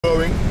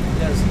flowing.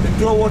 Yes, they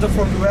draw water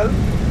from the well.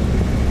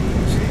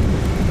 See?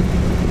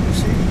 You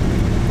see?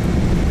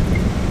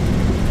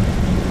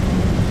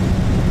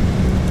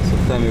 So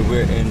family,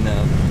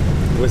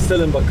 we're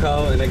still in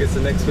Bakau, and I guess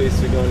the next place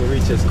we're going to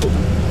reach is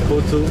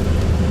Kotu.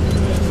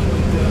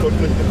 I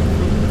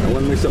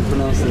want to make sure I'm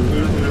pronouncing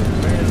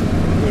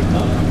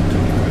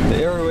the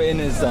area we're in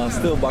is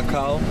still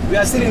Bakau. We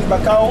are still in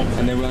Bakau.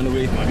 And then we're on the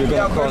way, we're going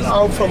to cross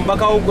out from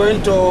Bakau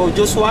going to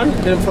Joswan.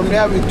 Then from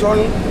there we turn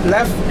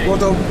left, go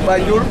to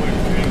Banjul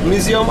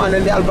Museum and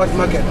then the Albert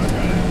Market.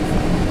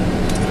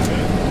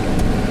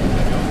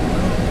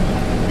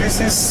 This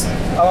is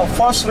our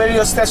first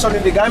radio station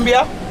in the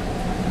Gambia.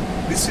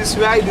 This is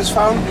where it is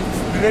found,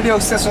 the radio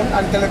station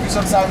and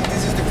television sound.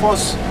 This is the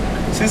first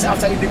since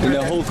after independence.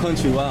 in the whole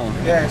country. Wow.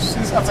 Yes,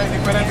 since after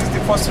independence, this is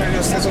the first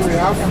radio station we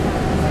have.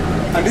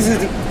 And this is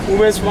the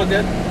women's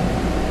market.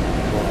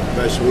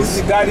 This is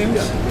the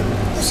gardens.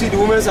 You see the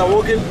women are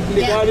walking in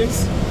the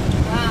gardens.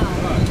 Wow.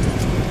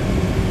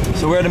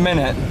 So where are the men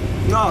at?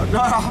 No.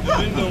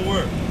 Men don't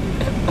work.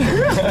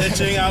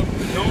 Snitching out.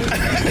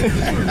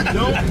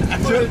 Don't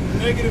put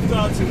negative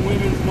thoughts in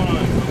women's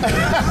minds.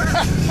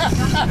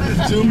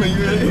 Give me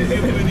the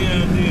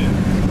idea.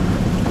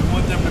 We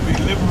want them to be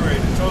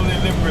liberated, totally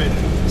liberated.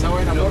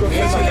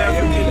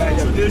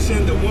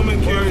 Tradition, the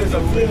woman carries the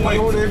full weight.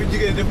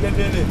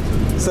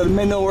 So the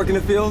men don't work in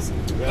the fields?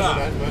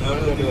 Nah.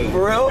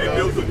 For real?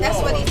 That's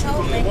what he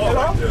told me.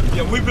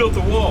 Yeah, we built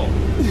a wall.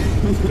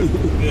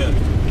 Yeah.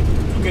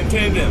 To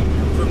contain them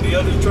from the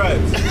other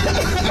tribes.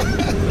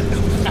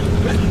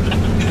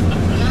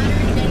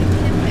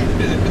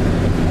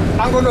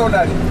 I'm gonna know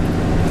that.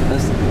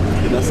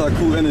 That's our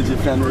cool energy,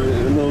 family. A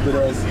little bit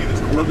of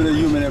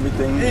human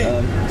everything.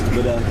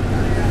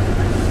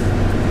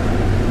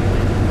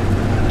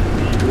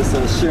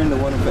 Just sharing the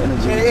wonderful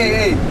energy.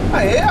 Hey,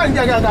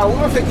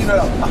 we're faking it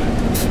up.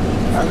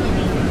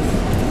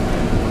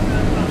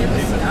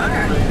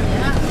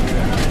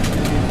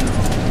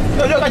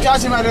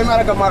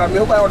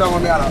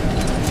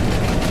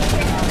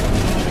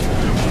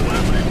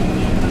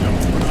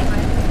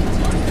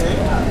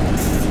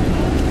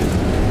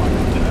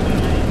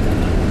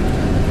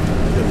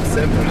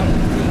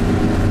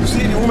 You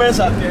see the women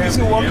are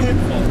walking.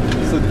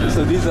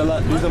 So these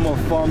are more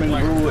farming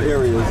rural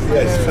areas.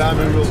 Yes,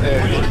 farming rural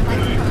areas.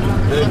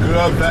 They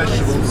grow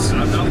vegetables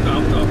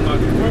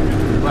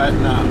right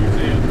now.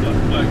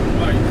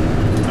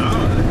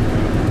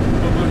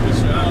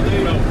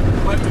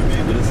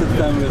 This is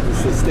family to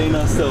sustain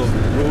ourselves,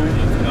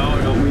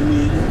 what we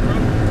need.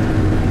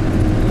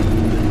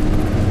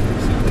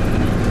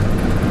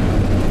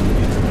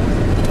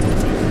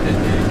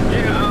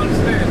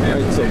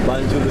 Right, so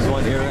Banjul is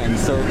one area and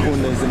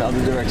Serakunda is in the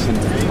other direction.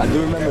 I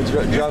do remember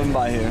driving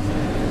by here.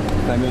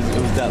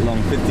 It was that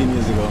long, 15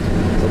 years ago.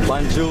 So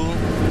Banjul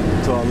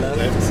to our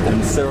left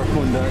and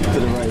Serakunda to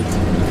the right.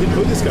 You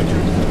know this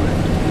country?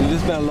 It's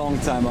just been a long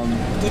time.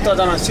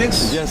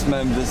 2006? Yes,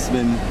 ma'am. Just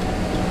been,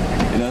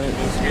 and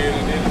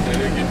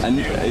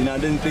I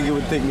didn't think it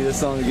would take me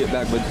this long to get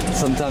back, but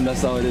sometimes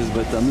that's how it is.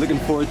 But I'm looking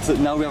forward to,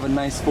 now we have a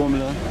nice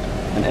formula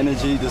and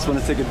energy. Just want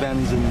to take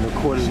advantage and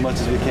record as much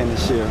as we can and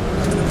share.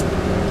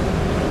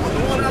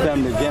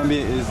 Family,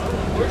 Gambia is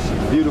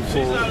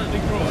beautiful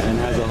and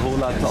has a whole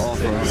lot to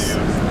offer,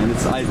 and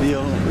it's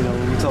ideal,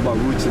 when we talk about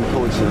roots and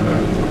culture.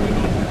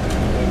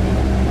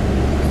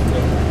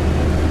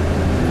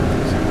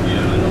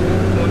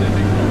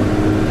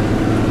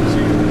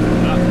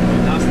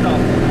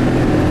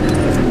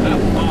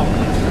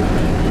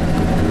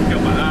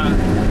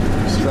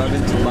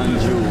 Driving to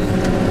Banjul.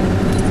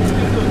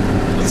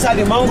 These are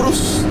the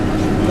mangroves. We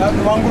have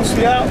the mangroves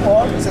here,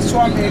 or it's a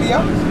swamp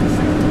area.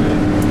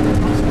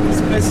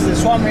 This place is a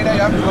swamp area, you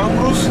have the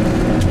mangroves.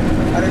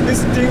 And in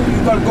this thing,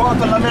 you can go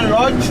to Lamen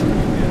Lodge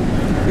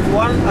if you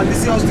want, and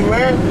this is the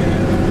way.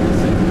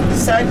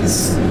 This side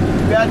is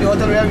where the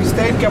hotel where we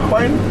stay in Cape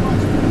Point.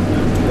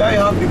 There you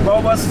have the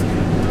baobabs.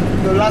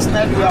 The last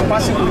night we are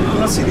passing, we could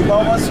not see the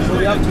baobabs, so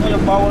we have to put the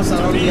baobabs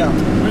around here.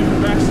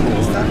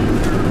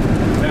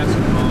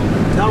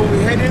 Now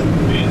we're heading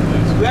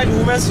where the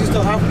women used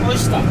to have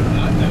oyster.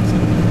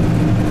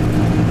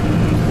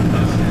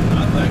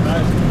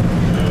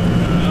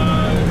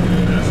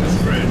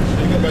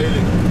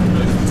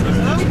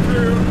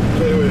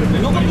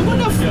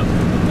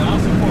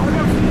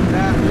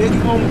 Legi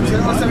moom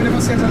seen oyster bi dafa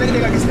seet léegi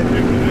nga gis ne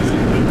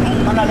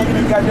man naa léegi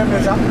dañ kaa dem ne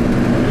sax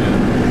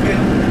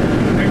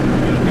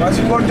waaye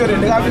su ngoon jotee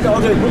da ngaa fekk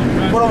oto yi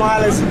borom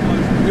xaalis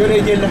ñoo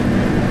lay jënd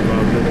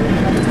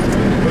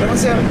dafa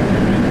seet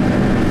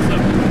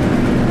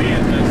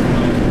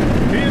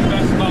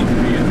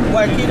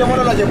waaye kii dama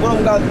doon laajte borom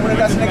gaz mu ne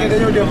gaz nekkee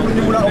dañoo dem pour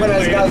ñu mun a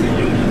organiser gaz yi.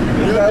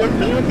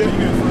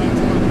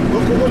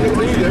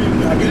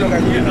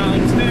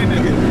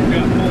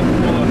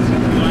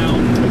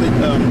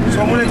 So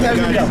I'm going to tell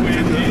you now.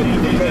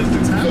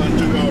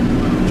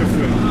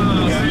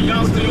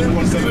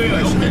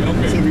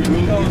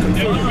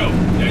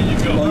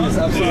 Long Yes,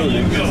 absolutely.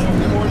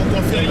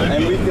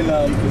 And we can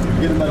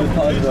get them a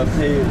deposit or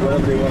pay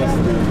whatever they want us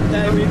to do.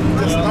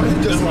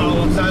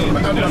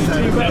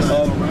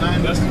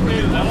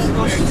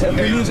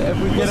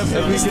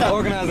 If we can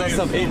organize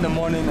ourselves 8 in the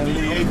morning and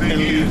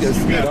leave,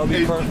 that'll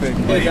be perfect.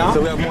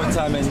 So we have more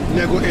time and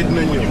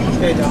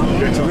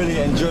to really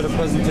enjoy the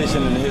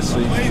presentation and the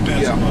history.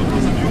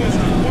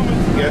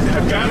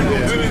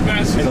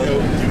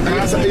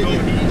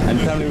 And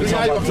family, we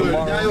talk about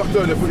tomorrow,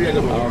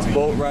 our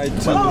boat ride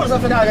to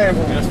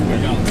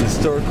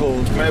historical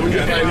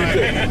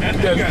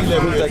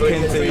Kunta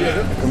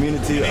Kinte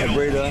community of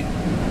Breda,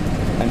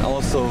 and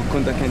also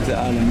Kunta Kinte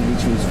Island,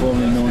 which was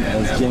formerly known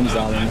as James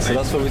Island. So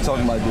that's what we're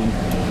talking about doing.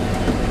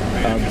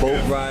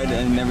 Boat ride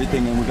and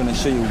everything, and we're going to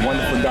show you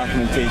wonderful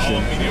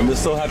documentation. And we're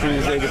so happy we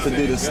was able to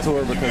do this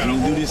tour, because when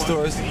you do these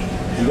tours,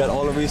 you got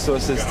all the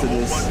resources to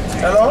just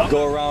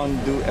go around,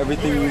 do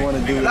everything you want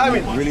to do,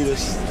 and really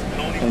just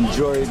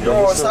enjoy the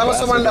historical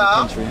aspect of the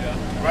country.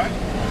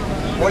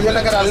 Well, you're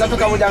like 8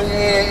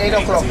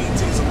 o'clock.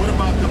 So what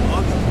about the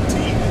other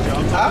team that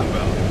y'all talking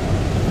about?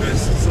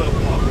 That's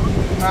subpar.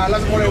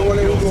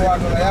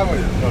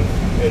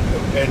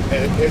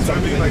 And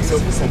something like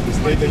something.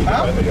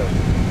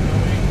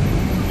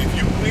 If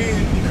you win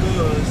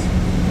because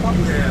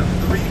you have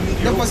 3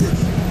 mediocre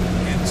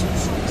and 2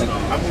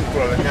 superstars.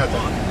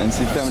 And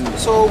see family.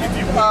 So, to the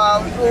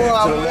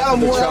left of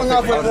the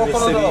traffic out of the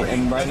city,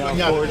 and right now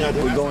forward,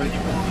 we're going into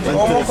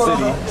the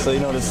city. So you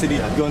know the city,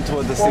 going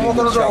towards the city, the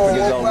traffic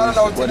is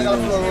always what it is.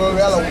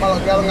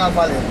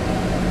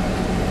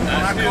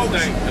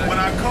 When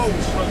I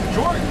coach,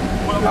 Jordan,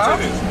 I'm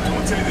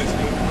gonna tell you this.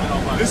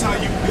 This is how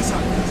you. So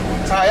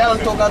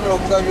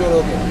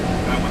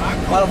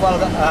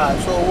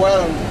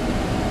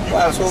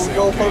you're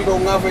going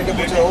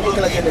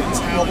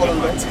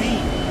to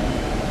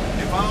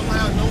if I don't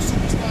have no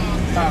superstars,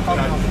 then what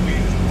I do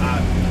is I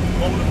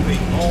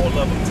motivate all of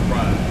them to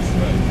rise.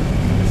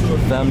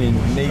 Family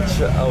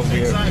nature out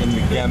here in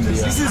the Gambia.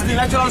 This is the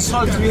natural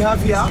salt we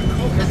have here.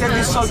 We take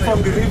this salt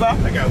from the river.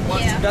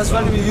 That's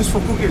what we use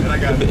for cooking.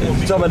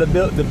 You're talking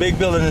about the big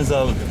buildings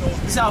of...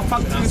 These are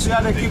factories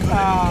where they keep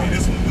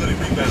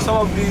some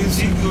of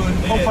these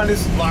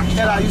companies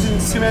that are using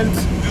cement.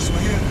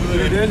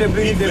 Then they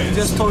bring it, they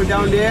just store it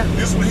down there.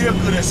 This one here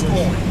good at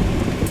scoring.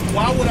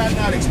 Why would I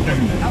not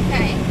explain that?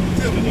 Okay.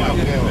 Tell me why.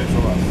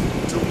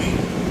 To me.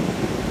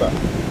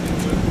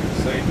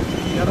 Say.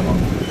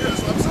 Yes,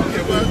 I'm saying.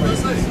 Yeah, what I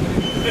say.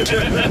 Let's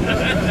take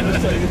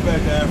it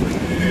back to Africa.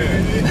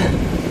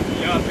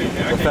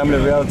 The family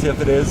reality of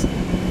it is,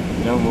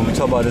 you know, when we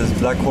talk about this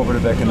black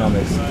cooperative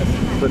economics,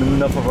 putting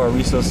enough of our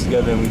resources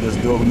together and we just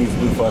do what we need to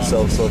do for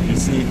ourselves. So if you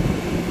see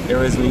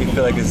areas where you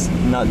feel like it's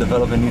not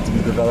developed and need to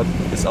be developed,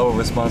 it's our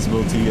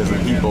responsibility as a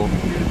people.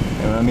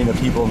 And when I mean the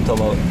people, I'm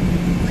talking about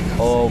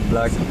all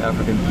black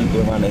African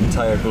people around the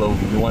entire globe.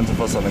 The ones of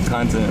us on the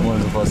continent, the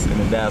ones of us in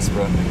the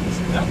diaspora.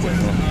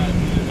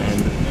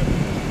 And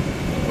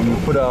when we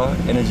put our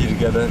energy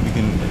together, we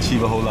can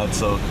achieve a whole lot.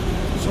 So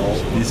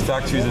these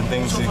factories and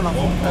things could be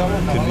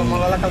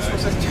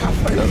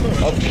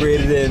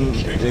upgraded and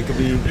they could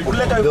be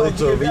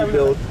built or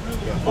rebuilt.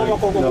 You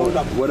know,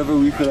 whatever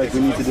we feel like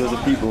we need to do as a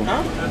people.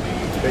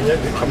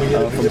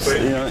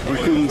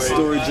 Including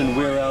storage and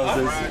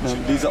warehouses.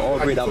 These are all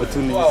great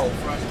opportunities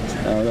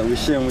that we're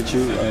sharing with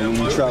you when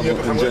we travel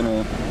in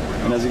general.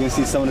 And as you can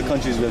see, some of the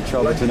countries we have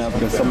traveled to in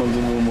Africa, some of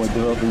them are more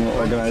developed and more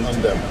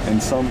organized,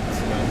 and some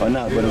are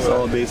not, but it's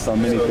all based on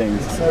many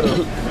things. So,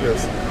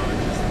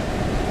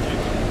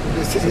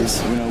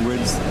 you know, we're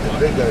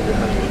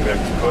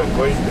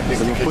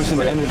pushing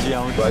the energy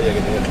out.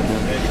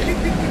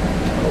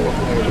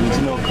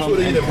 You know, come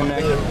and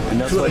connect, and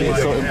that's why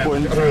it's so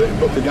important to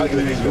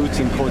do these roots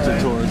and culture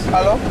tours.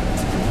 Hello?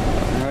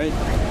 Alright?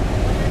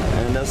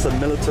 And that's a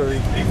military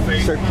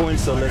checkpoint,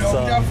 so let's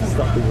stop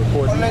the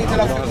recording. As a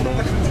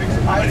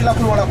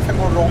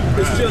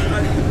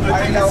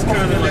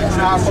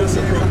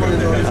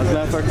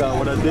matter of fact,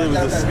 what I did was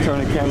just turn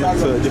the camera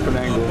to a different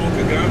angle.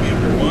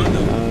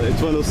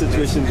 It's one of those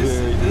situations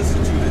where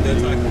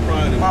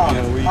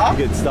you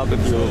get stopped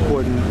if you're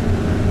recording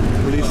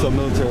police or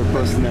military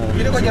personnel,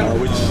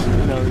 which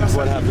is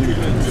what happened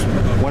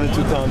 1 or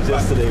 2 times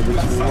yesterday,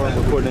 which we weren't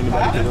recording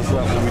anybody because that's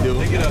not what we do.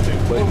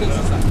 But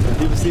when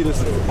people see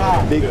this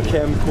big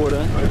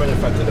camcorder,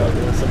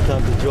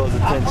 sometimes it draws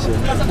attention.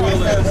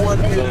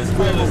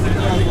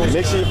 So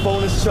make sure your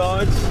phone is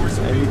charged,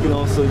 and you can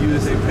also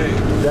use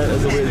that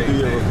as a way to do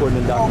your recording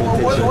and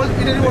documentation.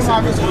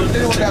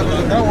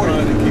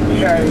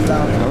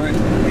 Alright.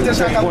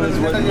 Checkpoint is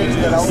what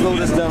slow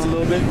this down a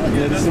little bit.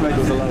 Yeah, this seems like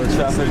there's a lot of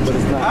traffic, but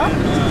it's not.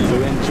 So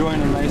we're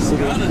enjoying a nice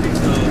little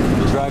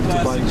drive to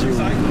Banjul.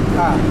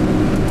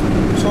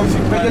 So if you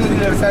begin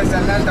to exercise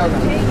and land down.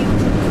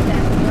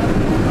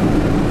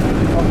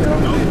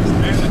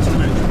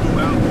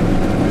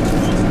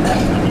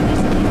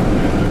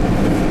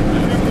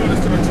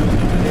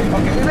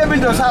 Okay, you never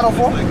been to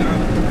Sarofo?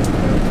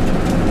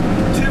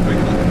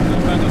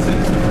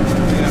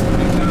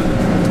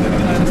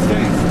 United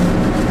States,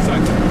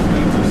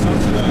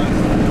 subsidized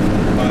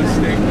by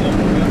state law.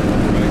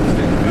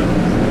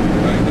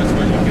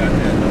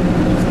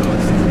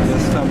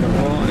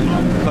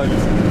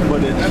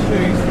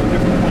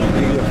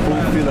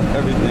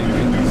 everything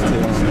in these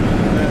tales.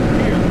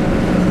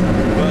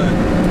 But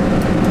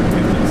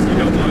if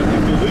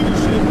the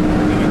leadership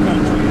in the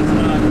country is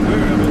not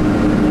aware of it,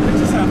 they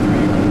just have to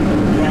be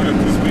brought up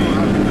to speed.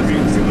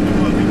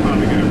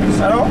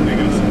 Alors,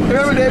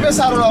 even the best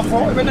are off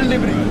for even the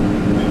liberty.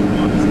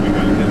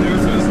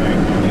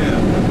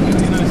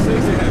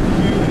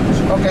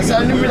 Okay,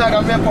 so you mean I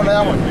can make on the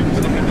hour.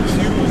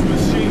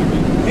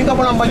 You can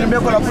put on my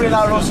make on a free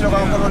now, lost your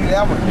control on the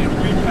hour.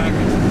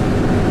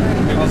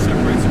 It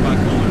separates by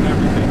color and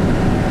everything.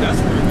 That's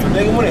where That's where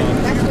the money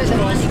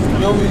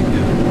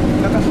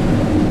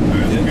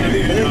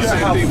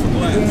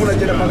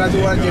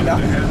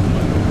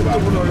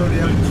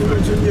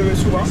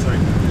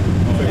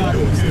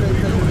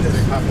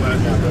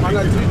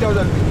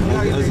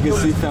As you can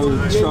see, family,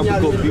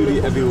 tropical beauty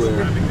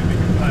everywhere.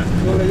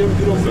 So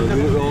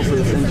we're also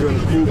just enjoying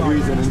the cool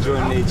breeze and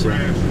enjoying nature.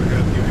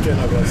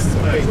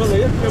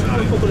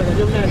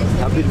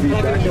 Happy to be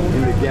back in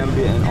the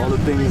Gambia, and all the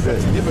things that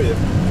we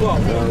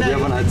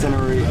have on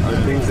itinerary are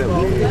things that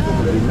we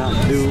did not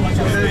do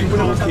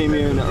when we came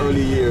here in the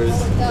early years.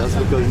 That's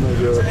because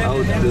you're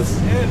out just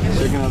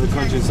checking out the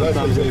country.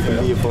 Sometimes you can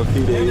be here for a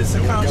few days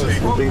and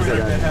things like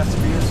that.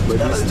 But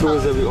these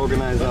tours that we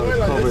organize now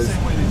covers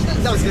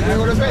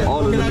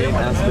all of the main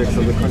aspects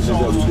of the countries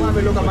that we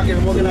do.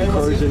 So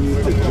encouraging you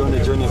to join the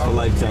journey for a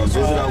lifetime.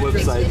 Visit our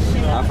website,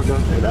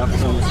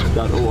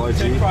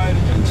 africa.africans.org,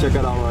 and check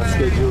out our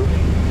schedule.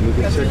 You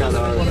can check out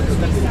our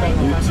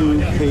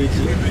YouTube page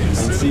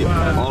and see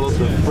all of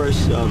the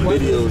fresh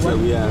videos that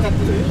we have.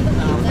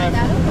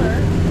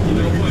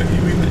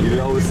 We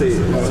always say,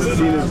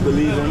 seeing is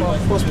believing.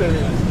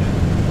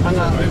 If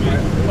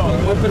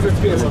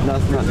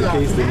that's not the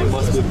case, then you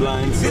must be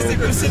blind. So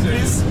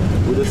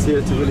we're just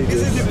here to really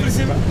just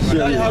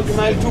share.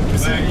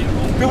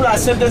 People are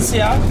sentenced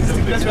here. This is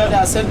the place where they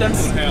are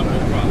sentenced.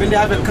 When they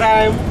have a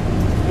crime,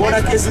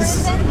 murder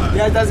cases,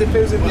 that's a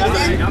place in Is that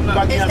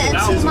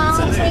 2 mile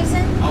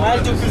prison?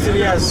 Mile to prison,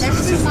 yes.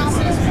 That's 2 mile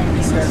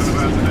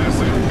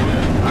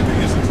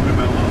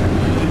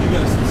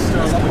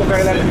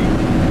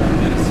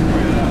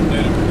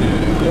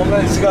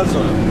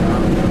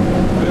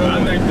I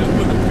think just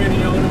put a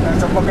penny on it.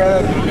 That's a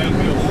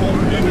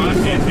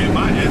In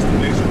my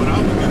estimation, what I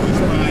would do is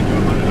find you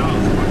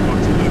 $100 for a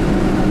country living.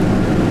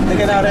 they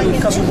can have any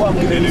Kasuwa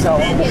give out.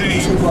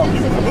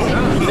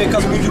 They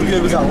Kasuwa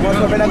give out. What's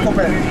the better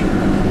compare?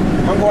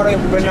 I'm going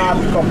to be now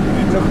become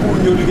the poor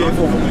new game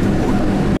for